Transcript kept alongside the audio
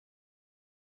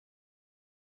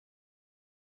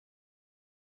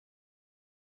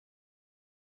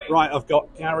Right, I've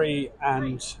got Gary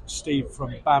and Steve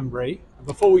from Banbury. And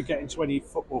before we get into any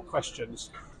football questions,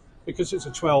 because it's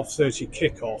a 12:30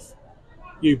 kickoff,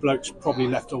 you blokes probably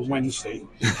left on Wednesday.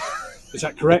 Is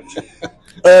that correct?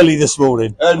 Early this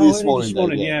morning. Early this Only morning, this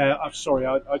morning, Dave, yeah. I'm sorry,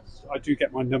 I do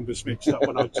get my numbers mixed up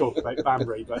when I talk about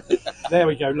Banbury, but there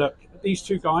we go. Look, these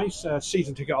two guys,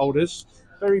 season ticket holders,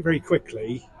 very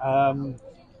quickly.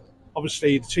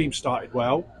 Obviously, the team started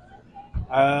well.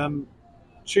 Um,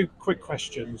 Two quick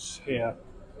questions here.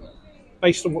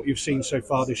 Based on what you've seen so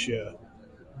far this year,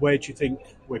 where do you think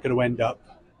we're going to end up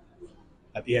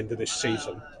at the end of this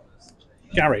season?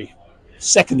 Gary,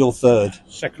 Second or third.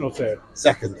 second or third?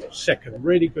 Second. Second.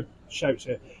 Really good shouts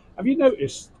here. Have you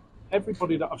noticed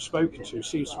everybody that I've spoken to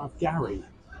seems to have Gary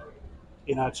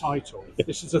in our title?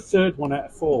 This is the third one out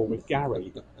of four with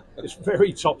Gary. It's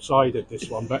very top-sided, this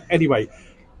one. But anyway,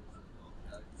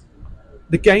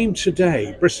 the game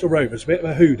today, Bristol Rovers, a bit of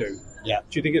a hoodoo. Yeah.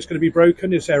 Do you think it's going to be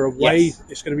broken? Is there a way Yes.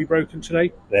 it's going to be broken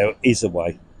today? There is a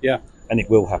way, Yeah. and it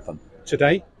will happen.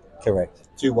 Today? Correct.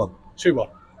 2-1. 2-1.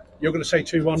 You're going to say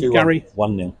 2-1, 2-1. Gary?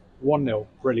 1-0. 1-0.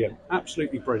 Brilliant.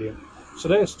 Absolutely brilliant. So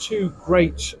there's two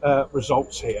great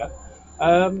results here.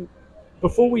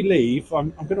 Before we leave,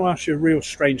 I'm going to ask you a real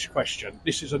strange question.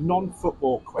 This is a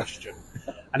non-football question.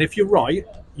 And if you're right,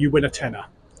 you win a tenner.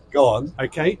 Go on.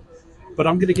 Okay? But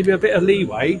I'm going to give you a bit of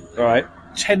leeway. All right.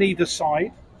 10 either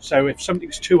side. So if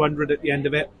something's 200 at the end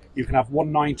of it, you can have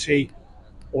 190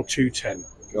 or 210.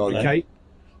 Go on, Okay?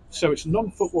 So it's a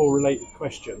non-football related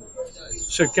question.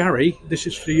 So Gary, this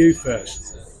is for you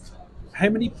first. How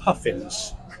many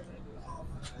puffins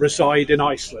reside in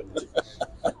Iceland?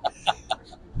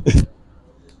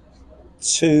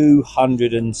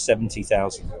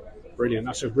 270,000. Brilliant.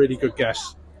 That's a really good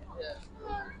guess.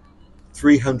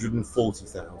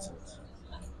 340,000.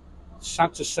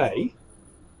 Sad to say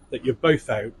that you're both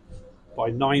out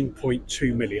by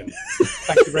 9.2 million.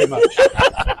 Thank you very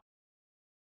much.